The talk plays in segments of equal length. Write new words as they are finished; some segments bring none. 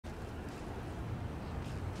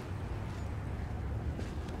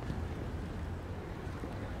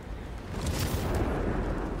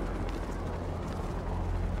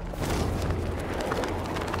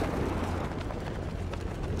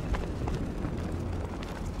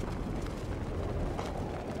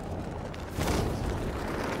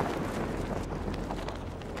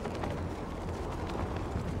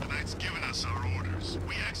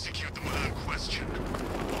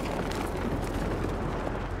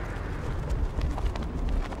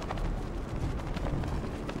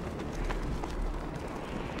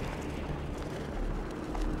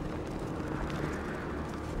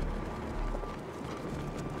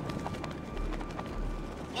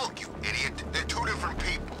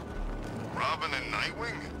Batman and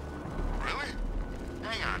Nightwing? Really?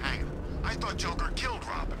 Hang on. I thought Joker killed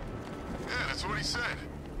Robin. Yeah, that's what he said.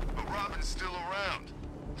 But Robin's still around.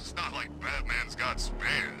 It's not like Batman's got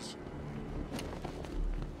spares.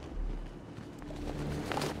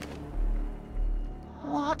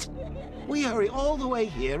 What? We hurry all the way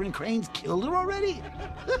here and Crane's killed her already?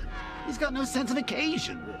 He's got no sense of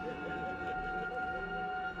occasion.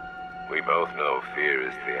 We both know fear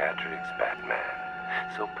is theatrics,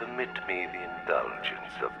 Batman. So permit me the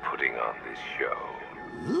indulgence of putting on this show.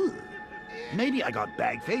 Ooh. Maybe I got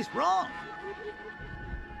bag-faced wrong.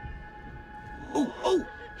 Oh,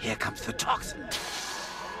 here comes the toxin.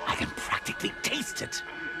 I can practically taste it.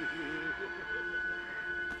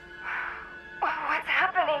 What's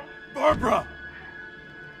happening? Barbara!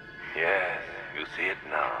 Yes, you see it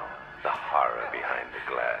now. The horror behind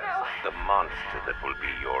the glass. No. The monster that will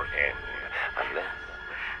be your end. Unless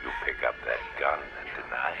you pick up that gun and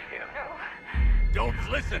deny him. No.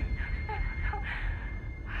 Don't listen!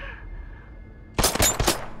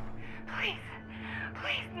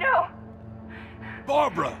 Please, no!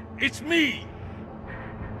 Barbara, it's me!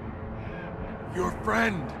 Your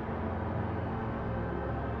friend.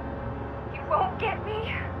 You won't get me.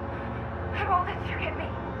 I won't let you get me.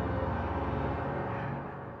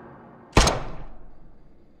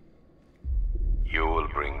 You will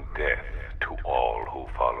bring death to all who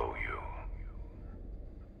follow you.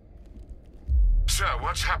 Sir,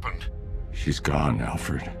 what's happened? She's gone,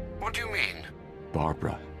 Alfred. What do you mean?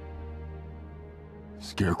 Barbara.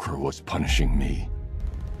 Scarecrow was punishing me.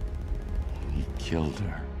 He killed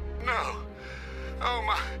her. No. Oh,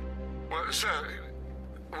 my... Well, sir,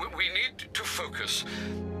 we need to focus.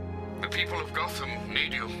 The people of Gotham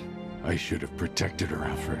need you. I should have protected her,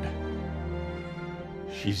 Alfred.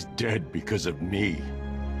 She's dead because of me.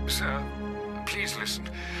 Sir, please listen.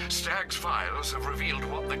 Stagg's files have revealed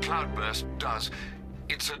what the cloudburst does.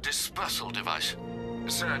 It's a dispersal device.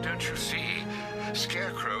 Sir, don't you see?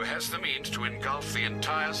 Scarecrow has the means to engulf the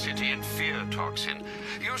entire city in fear toxin.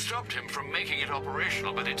 You stopped him from making it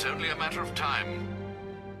operational, but it's only a matter of time.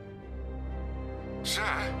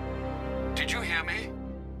 Sir, did you hear me?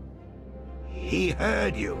 He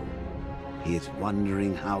heard you. He is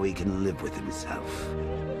wondering how he can live with himself.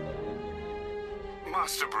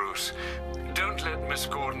 Master Bruce, don't let Miss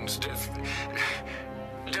Gordon's death...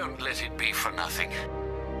 Don't let it be for nothing.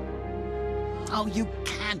 Oh, you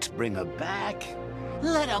can't bring her back.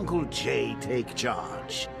 Let Uncle Jay take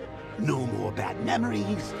charge. No more bad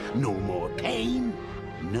memories, no more pain,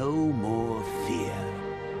 no more fear.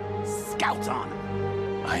 Scout on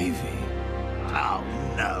her. Ivy. Oh,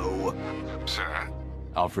 no. Sir?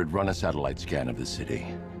 Alfred, run a satellite scan of the city.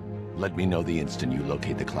 Let me know the instant you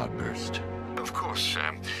locate the cloudburst. Of course,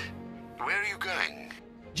 sir. Where are you going?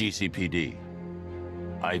 GCPD.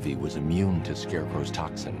 Ivy was immune to Scarecrow's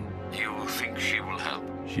toxin. You think she will help?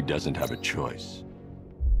 She doesn't have a choice.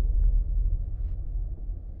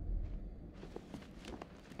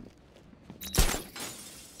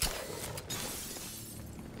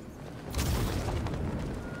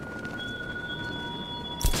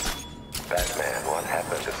 Batman, what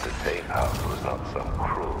happened at the safe house was not some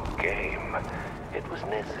cruel game. It was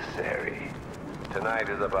necessary. Tonight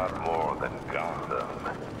is about more than Gotham.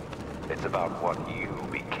 It's about what you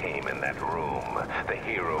became in that room. The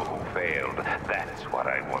hero who failed. That's what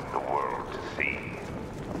I want the world to see.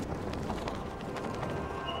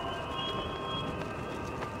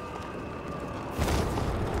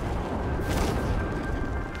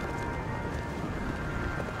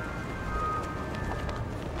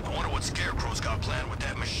 I wonder what Scarecrow's got planned with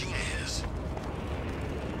that machine of his.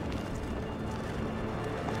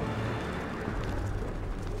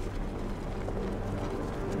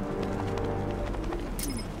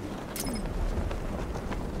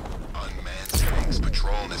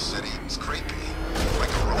 Patrolling the city. It's creepy. Like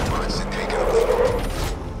a robot's taking over.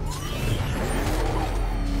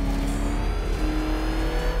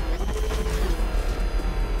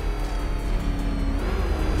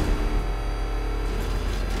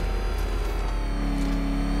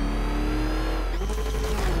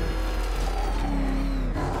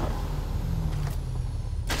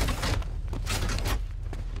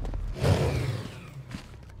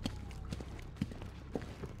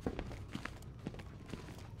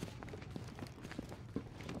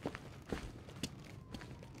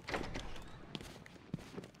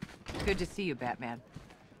 Good to see you, Batman.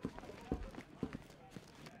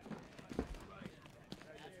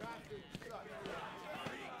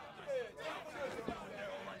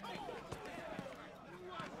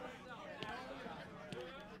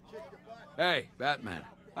 Hey, Batman.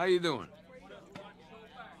 How you doing?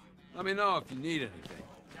 Let me know if you need anything.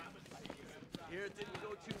 hear it didn't go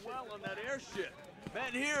too well on that airship.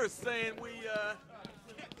 Men here is saying we,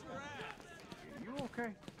 kicked your ass. You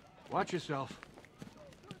okay? Watch yourself.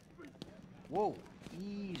 Whoa,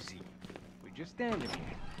 easy. We're just standing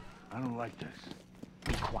here. I don't like this.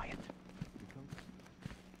 Be quiet.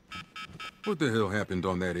 What the hell happened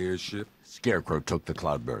on that airship? Scarecrow took the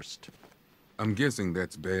cloudburst. I'm guessing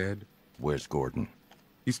that's bad. Where's Gordon?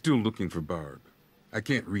 He's still looking for Barb. I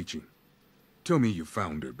can't reach him. Tell me you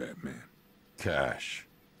found her, Batman. Cash.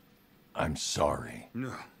 I'm sorry.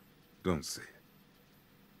 No, don't say it.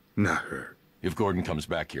 Not her. If Gordon comes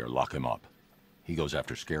back here, lock him up. He goes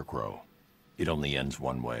after Scarecrow. It only ends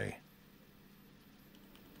one way.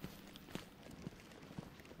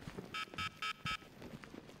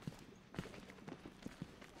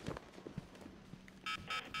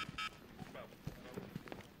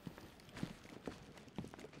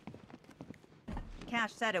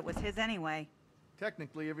 Cash said it was his anyway.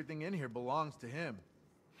 Technically, everything in here belongs to him.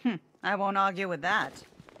 I won't argue with that.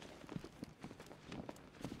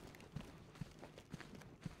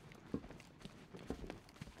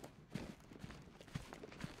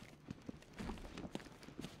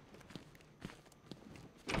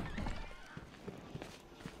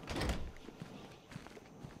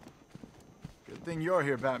 Good thing you're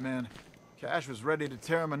here, Batman. Cash was ready to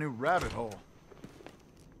tear him a new rabbit hole.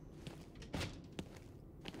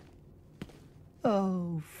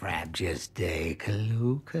 Oh, frabjous day,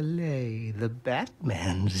 Kaloo-Kalay, the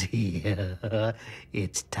Batman's here.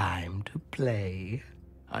 It's time to play.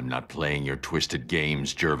 I'm not playing your twisted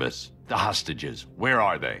games, Jervis. The hostages, where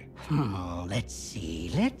are they? Let's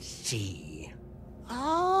see.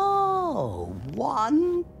 Oh,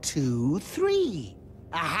 1, 2, 3.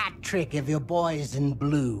 A hat trick of your boys in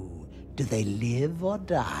blue. Do they live or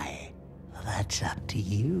die? That's up to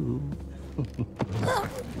you.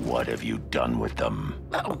 What have you done with them?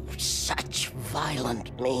 Oh, such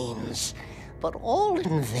violent means, but all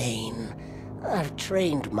in vain. I've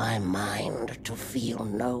trained my mind to feel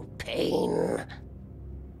no pain.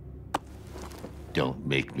 Don't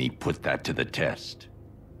make me put that to the test.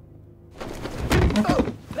 Oh,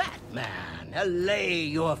 Batman, allay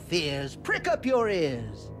your fears, prick up your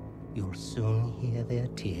ears. You'll soon hear their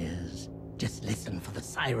tears. Just listen for the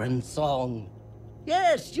siren song.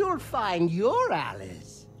 Yes, you'll find your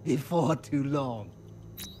Alice before too long.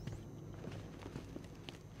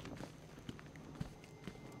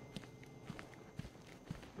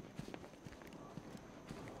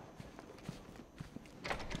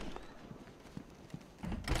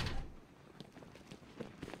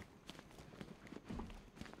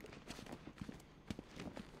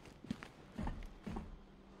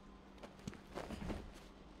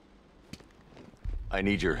 I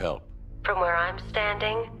need your help. From where I'm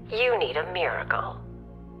standing, you need a miracle.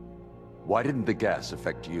 Why didn't the gas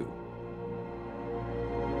affect you?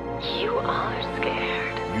 You are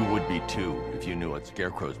scared. You would be too, if you knew what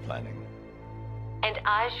Scarecrow's planning. And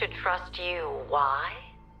I should trust you. Why?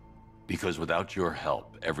 Because without your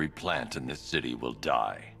help, every plant in this city will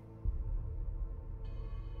die.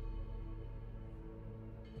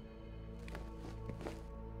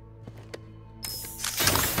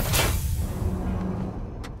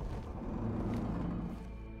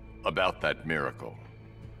 About that miracle.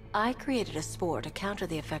 I created a spore to counter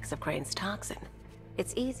the effects of Crane's toxin.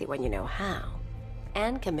 It's easy when you know how,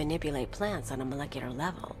 and can manipulate plants on a molecular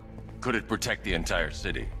level. Could it protect the entire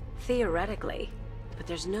city? Theoretically, but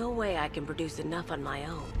there's no way I can produce enough on my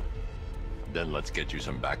own. Then let's get you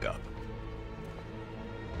some backup.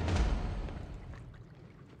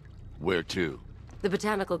 Where to? The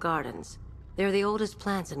Botanical Gardens. They're the oldest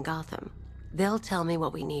plants in Gotham. They'll tell me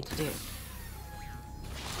what we need to do.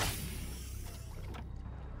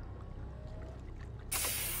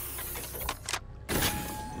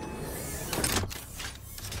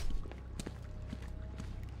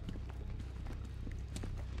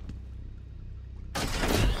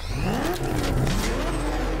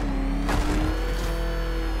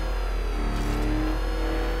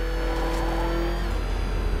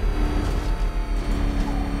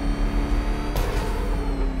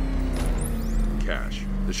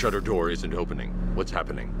 The shutter door isn't opening. What's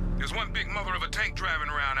happening? There's one big mother of a tank driving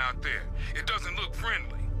around out there. It doesn't look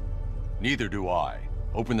friendly. Neither do I.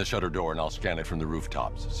 Open the shutter door and I'll scan it from the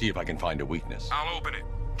rooftops. See if I can find a weakness. I'll open it.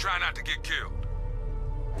 Try not to get killed.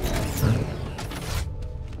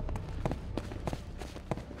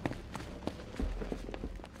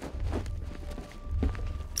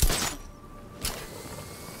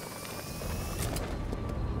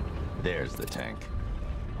 There's the tank.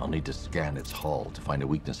 I'll need to scan its hull to find a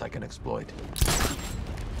weakness I can exploit.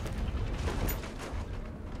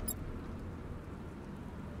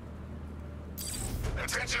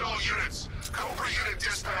 Attention all units. Cobra unit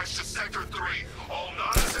dispatched to Sector 3. All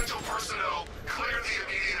non-essential personnel, clear the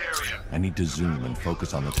immediate area. I need to zoom and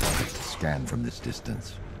focus on the target to scan from this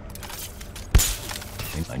distance.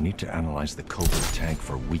 I need to analyze the Cobra tank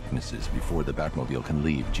for weaknesses before the Batmobile can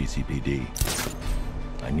leave GCPD.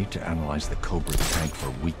 I need to analyze the Cobra tank for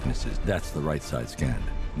weaknesses. That's the right side scanned.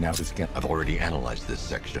 Now to scan. I've already analyzed this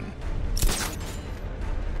section.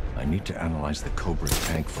 I need to analyze the Cobra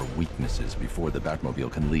tank for weaknesses before the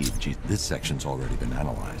Batmobile can leave. This section's already been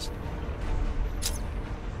analyzed.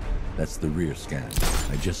 That's the rear scan.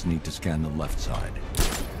 I just need to scan the left side.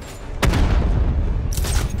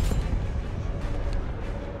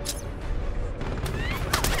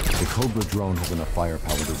 The Cobra drone has enough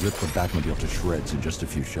firepower to rip the Batmobile to shreds in just a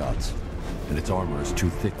few shots. And its armor is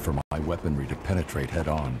too thick for my weaponry to penetrate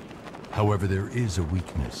head-on. However, there is a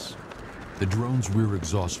weakness. The drone's rear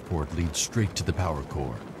exhaust port leads straight to the power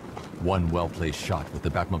core. One well-placed shot with the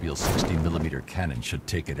Batmobile's 60mm cannon should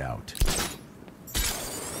take it out.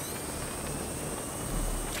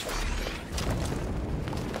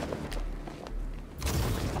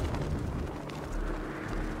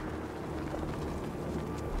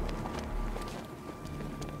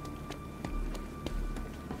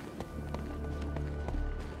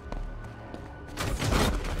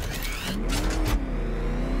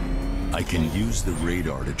 I can use the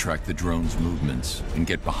radar to track the drone's movements and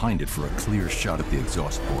get behind it for a clear shot at the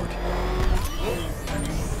exhaust port.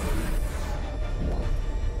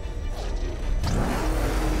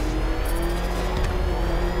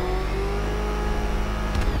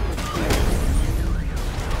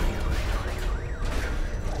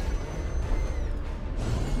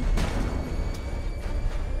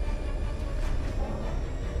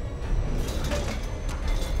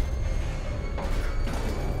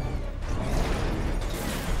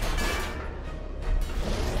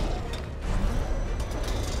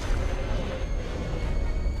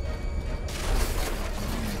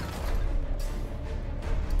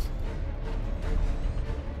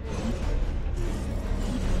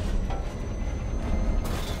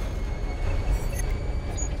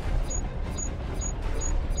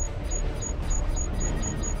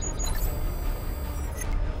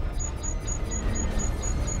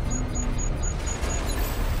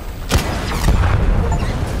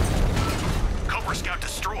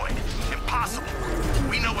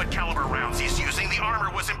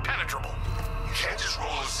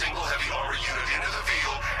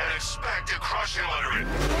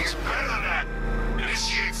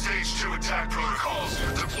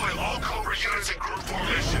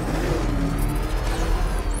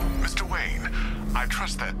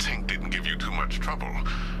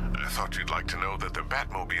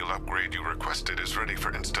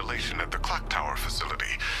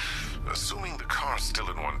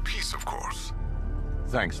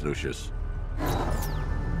 Thanks, Lucius.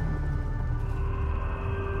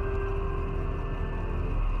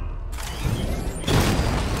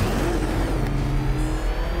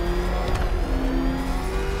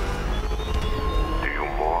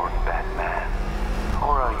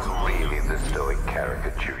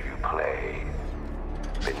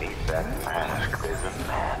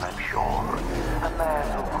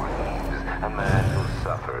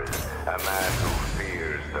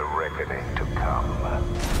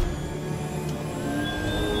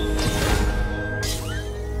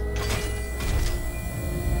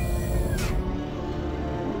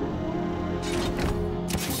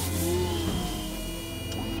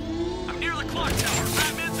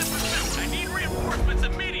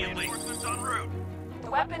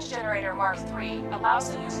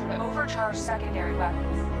 Allows the user to overcharge secondary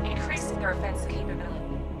weapons, increasing their offensive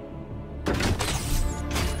capability.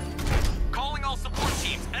 Calling all support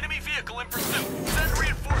teams. Enemy vehicle in pursuit. Send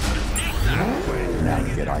reinforcements. ASAP. Now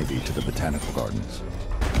to get Ivy to the Botanical Gardens.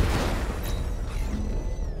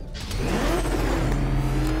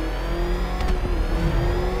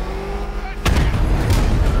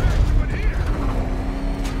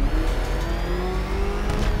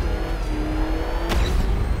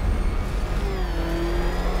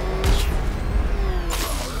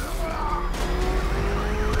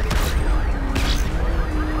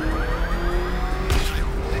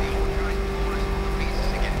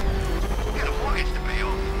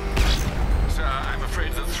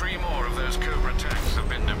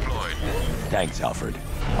 Thanks, Alfred.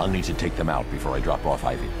 I'll need to take them out before I drop off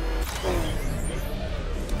Ivy.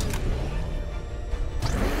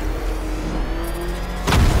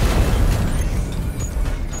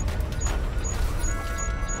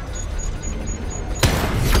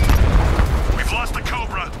 We've lost the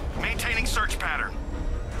Cobra. Maintaining search pattern.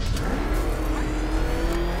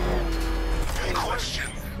 Any questions?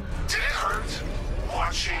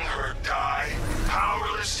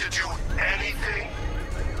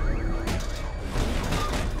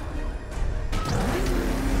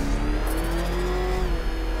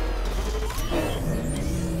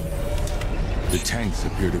 The tanks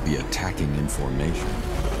appear to be attacking in formation.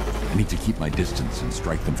 I need to keep my distance and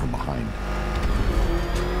strike them from behind.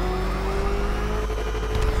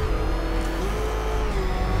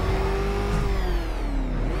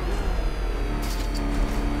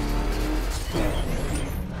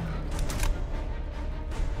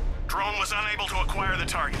 Drone was unable to acquire the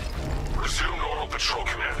target. Resume normal patrol,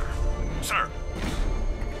 Commander. Sir.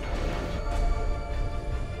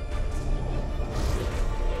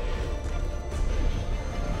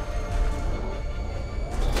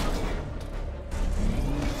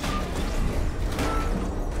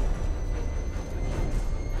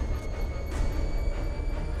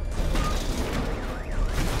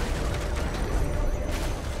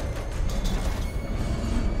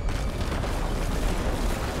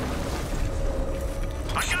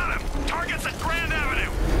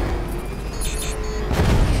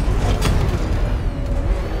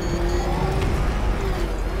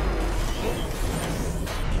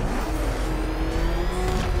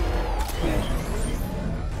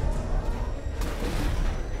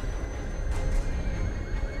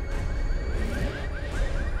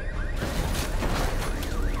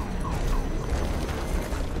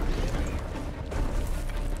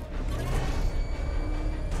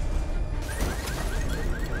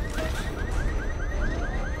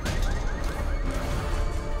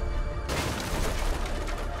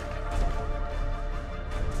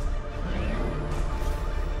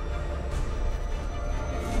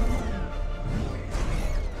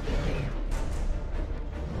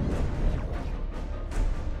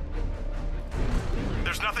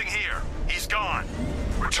 There's nothing here. He's gone.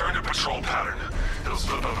 Return to patrol pattern. He'll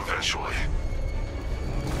slip up eventually.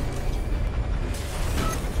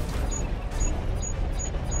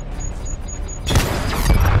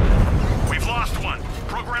 We've lost one.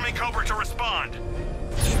 Programming Cobra to respond.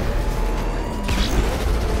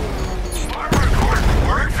 My report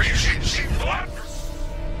worked for you. She what?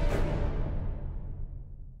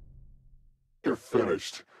 You're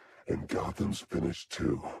finished. And Gotham's finished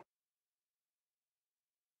too.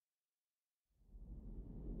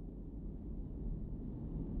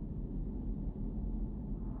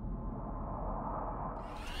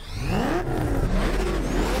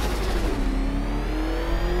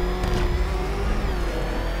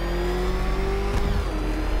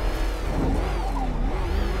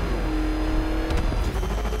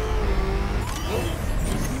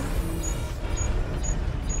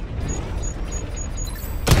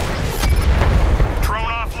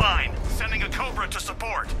 To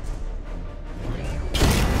support.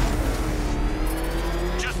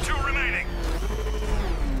 Just 2 remaining.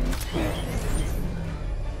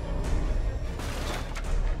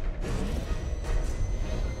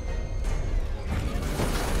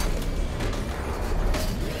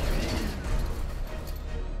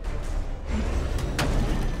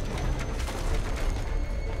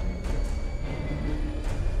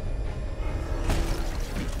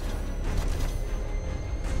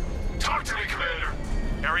 Talk to me, Commander.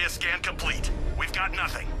 Area scan complete. We've got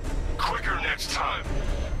nothing. Quicker next time.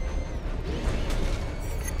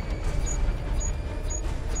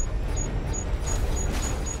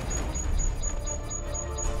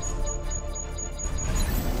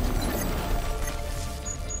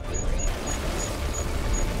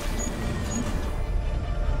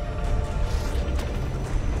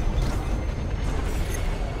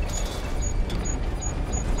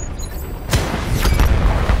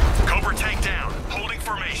 Cobra tank down. Holding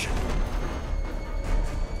formation.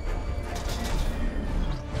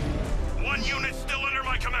 1 unit still under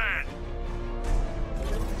my command.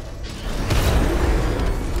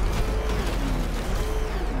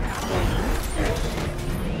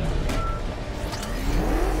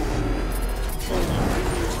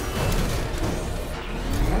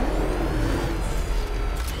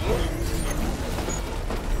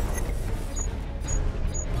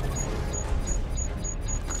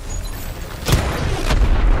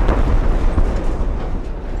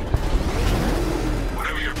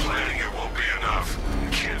 Whatever you're planning, it won't be enough. You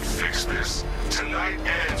can't fix this. Tonight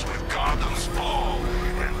ends with Gotham's fall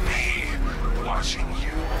and me watching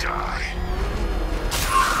you die.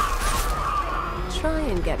 Try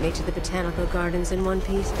and get me to the Botanical Gardens in one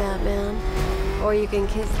piece, Batman. Or you can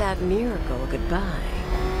kiss that miracle goodbye.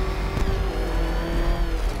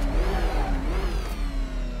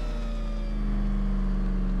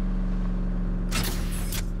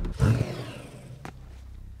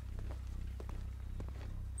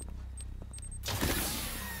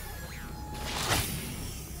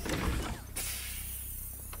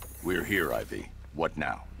 We're here, Ivy. What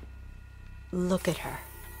now? Look at her.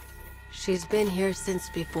 She's been here since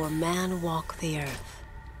before man walked the earth.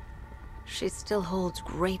 She still holds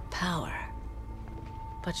great power.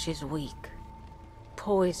 But she's weak.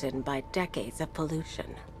 Poisoned by decades of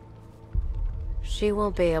pollution. She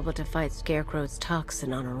won't be able to fight Scarecrow's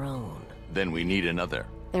toxin on her own. Then we need another.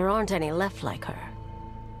 There aren't any left like her.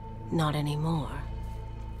 Not anymore.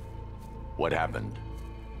 What happened?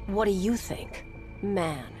 What do you think?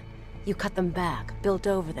 Man, you cut them back, built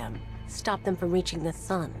over them, stopped them from reaching the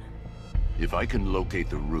sun. If I can locate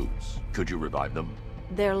the roots, could you revive them?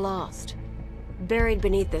 They're lost. Buried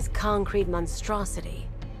beneath this concrete monstrosity.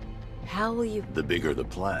 How will you... The bigger the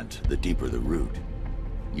plant, the deeper the root.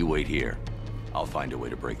 You wait here. I'll find a way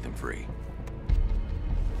to break them free.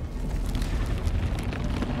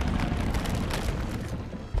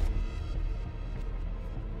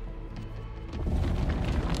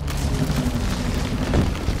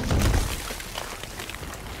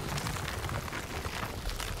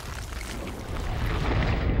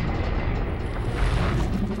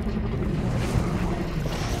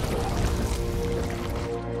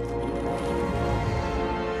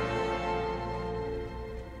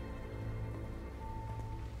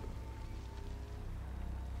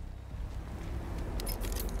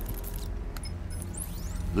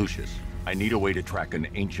 Lucius, I need a way to track an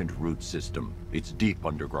ancient root system. It's deep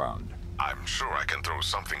underground. I'm sure I can throw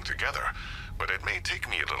something together, but it may take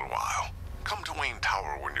me a little while. Come to Wayne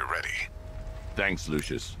Tower when you're ready. Thanks,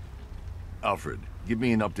 Lucius. Alfred, give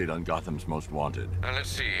me an update on Gotham's Most Wanted. Let's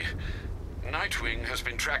see. Nightwing has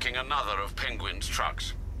been tracking another of Penguin's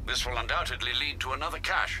trucks. This will undoubtedly lead to another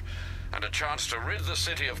cache, and a chance to rid the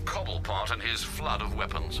city of Cobblepot and his flood of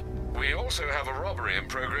weapons. We also have a robbery in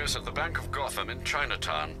progress at the Bank of Gotham in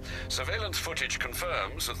Chinatown. Surveillance footage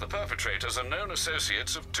confirms that the perpetrators are known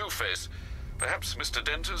associates of Two-Face. Perhaps Mr.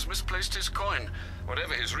 Dent has misplaced his coin.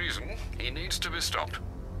 Whatever his reason, he needs to be stopped.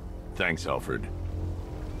 Thanks, Alfred.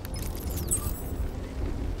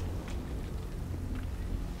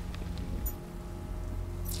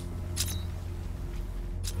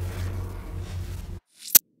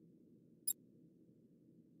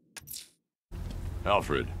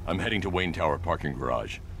 Alfred, I'm heading to Wayne Tower parking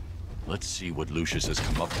garage. Let's see what Lucius has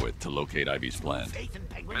come up with to locate Ivy's plan.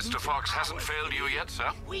 Mr. Fox hasn't failed you yet,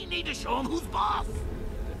 sir? We need to show him who's boss.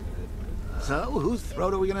 So, whose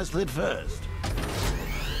throat are we gonna slit first?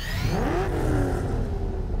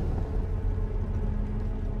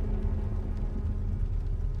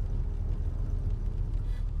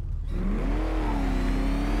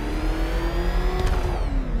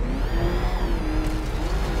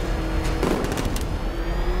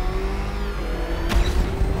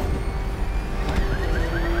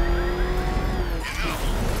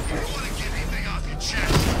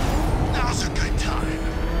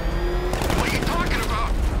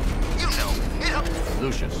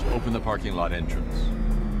 Parking lot entrance.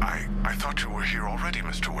 I thought you were here already,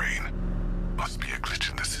 Mr. Wayne. Must be a glitch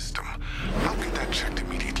in the system. I'll get that checked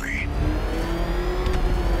immediately.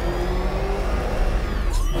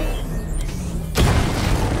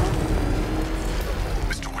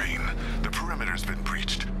 Mr. Wayne, the perimeter's been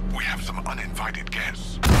breached. We have some uninvited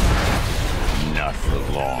guests. Not for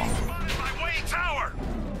long. By Wayne Tower!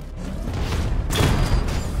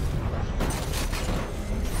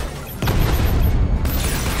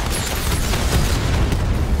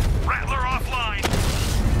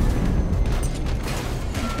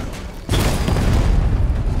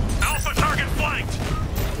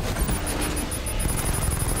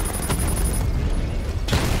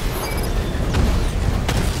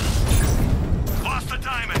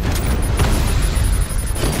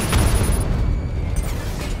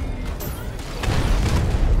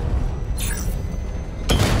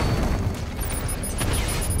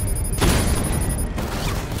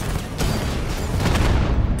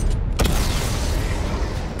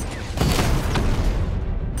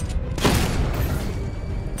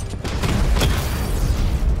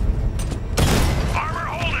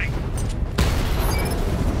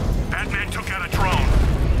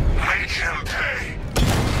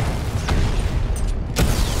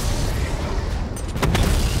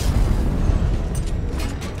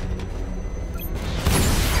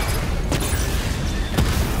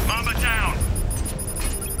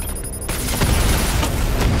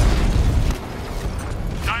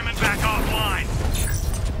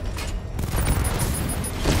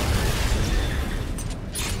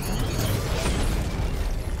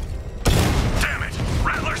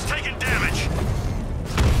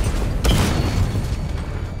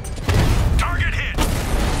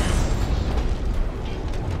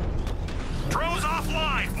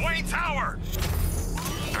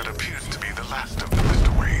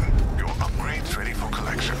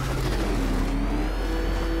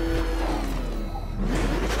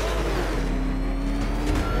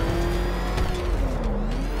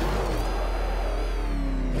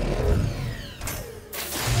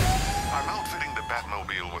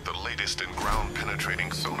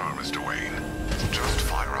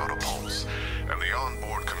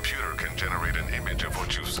 image of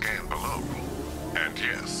what you scanned below. And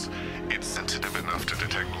yes, it's sensitive enough to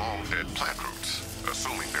detect long-dead plant roots,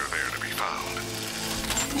 assuming they're there to be found.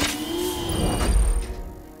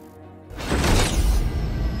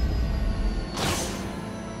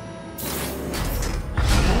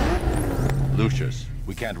 Lucius,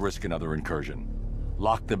 we can't risk another incursion.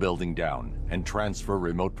 Lock the building down and transfer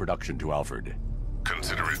remote production to Alfred.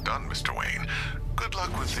 Consider it done, Mr. Wayne. Good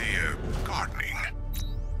luck with the, gardening.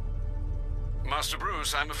 Master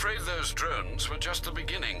Bruce, I'm afraid those drones were just the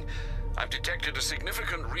beginning. I've detected a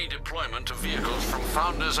significant redeployment of vehicles from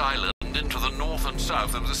Founders Island into the north and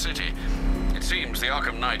south of the city. It seems the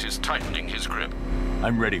Arkham Knight is tightening his grip.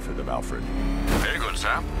 I'm ready for them, Alfred. Very good,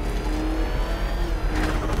 sir.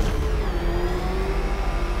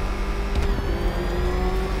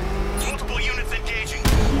 Multiple units engaging.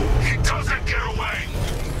 He doesn't get away!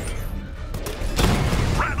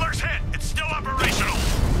 Rattler's hit! It's still operational!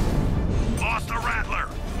 Lost the Rattler!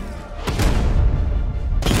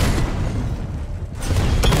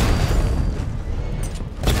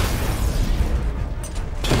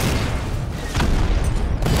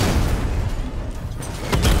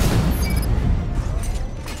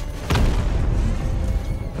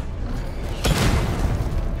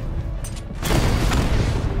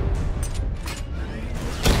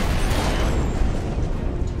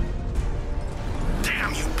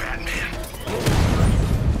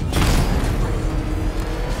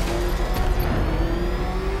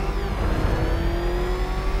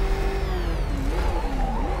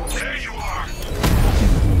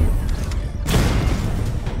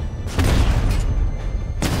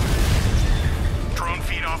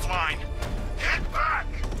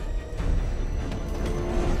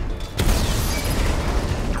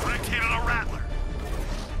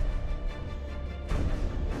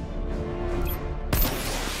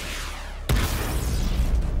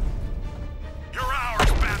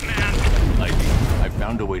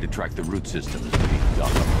 Found a way to track the root systems beneath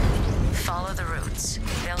Gotham. Follow the roots.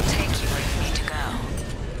 They'll take you where you need to go.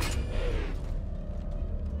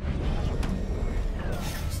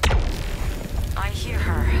 I hear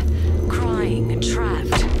her, crying and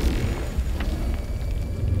trapped.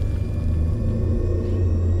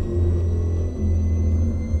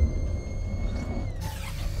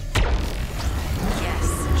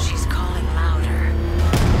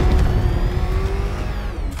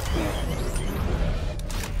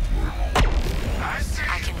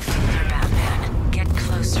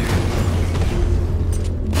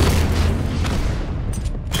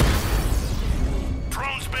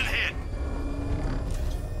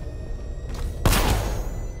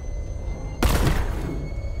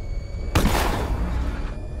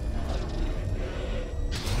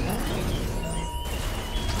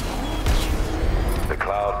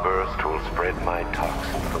 Cloudburst will spread my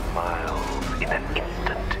toxin for miles in an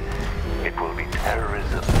instant. It will be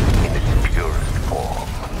terrorism in its purest form.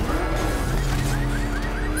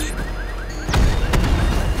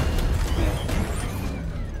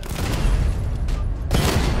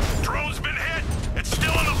 Drone's been hit! It's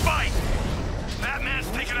still in the fight! Batman's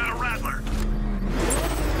taken out a Rattler!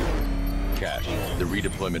 Cash, the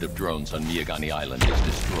redeployment of drones on Miyagani Island is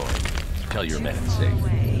destroyed. Tell your men it's safe.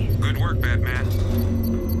 Good work, Batman.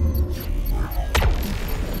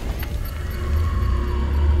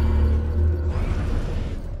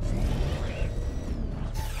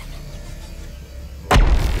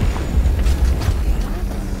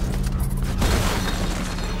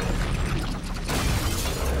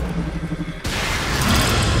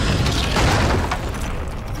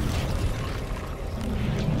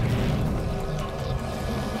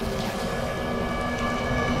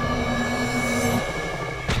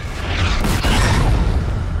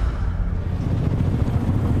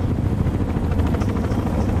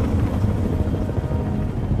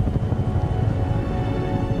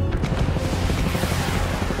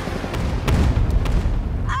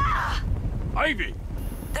 Ivy!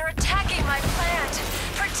 They're attacking my plant!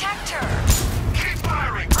 Protect her! Keep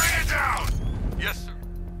firing! Bring it down! Yes, sir.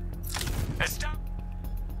 Stop!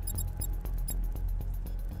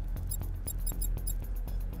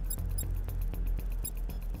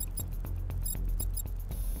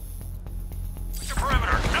 The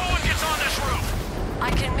perimeter! No one gets on this roof!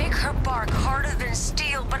 I can make her bark harder than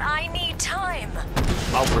steel, but I need time!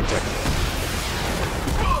 I'll protect her.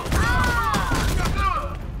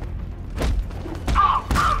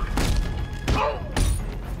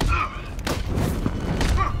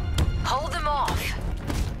 Hold them off.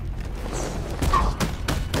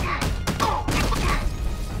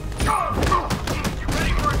 You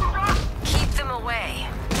ready for a shot? Keep them away.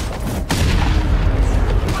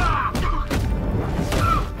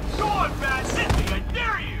 Go on, Bat! Hit me!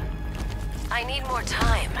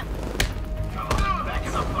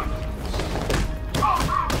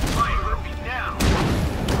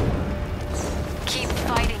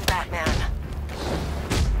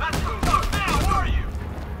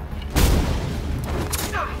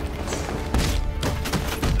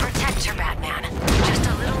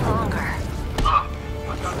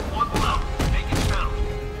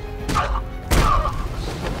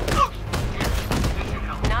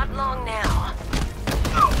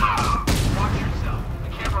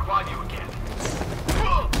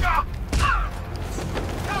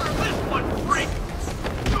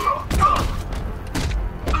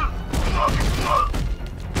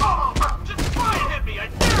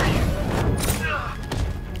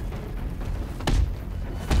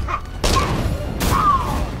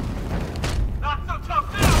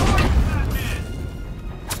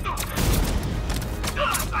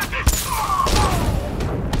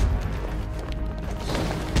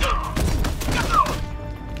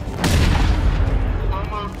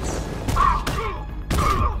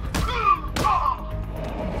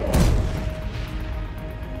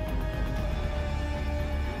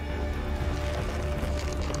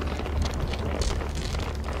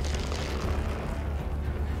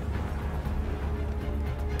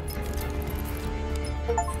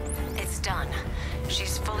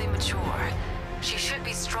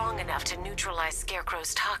 strong enough to neutralize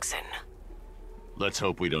Scarecrow's toxin. Let's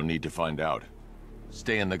hope we don't need to find out.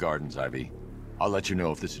 Stay in the gardens, Ivy. I'll let you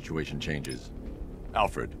know if the situation changes.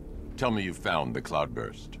 Alfred, tell me you found the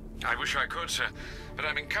cloudburst. I wish I could, sir, but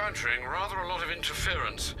I'm encountering rather a lot of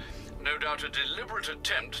interference. No doubt a deliberate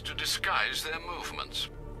attempt to disguise their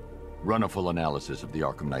movements. Run a full analysis of the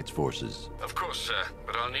Arkham Knight's forces. Of course, sir,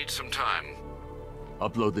 but I'll need some time.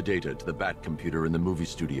 Upload the data to the Bat computer in the movie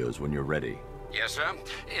studios when you're ready. Yes, sir.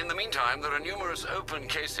 In the meantime, there are numerous open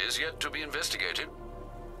cases yet to be investigated.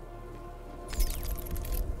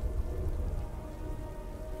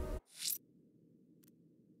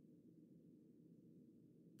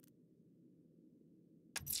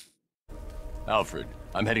 Alfred,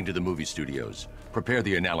 I'm heading to the movie studios. Prepare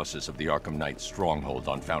the analysis of the Arkham Knight's stronghold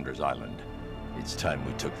on Founders Island. It's time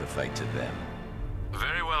we took the fight to them.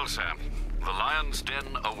 Very well, sir. The Lion's Den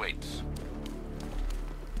awaits.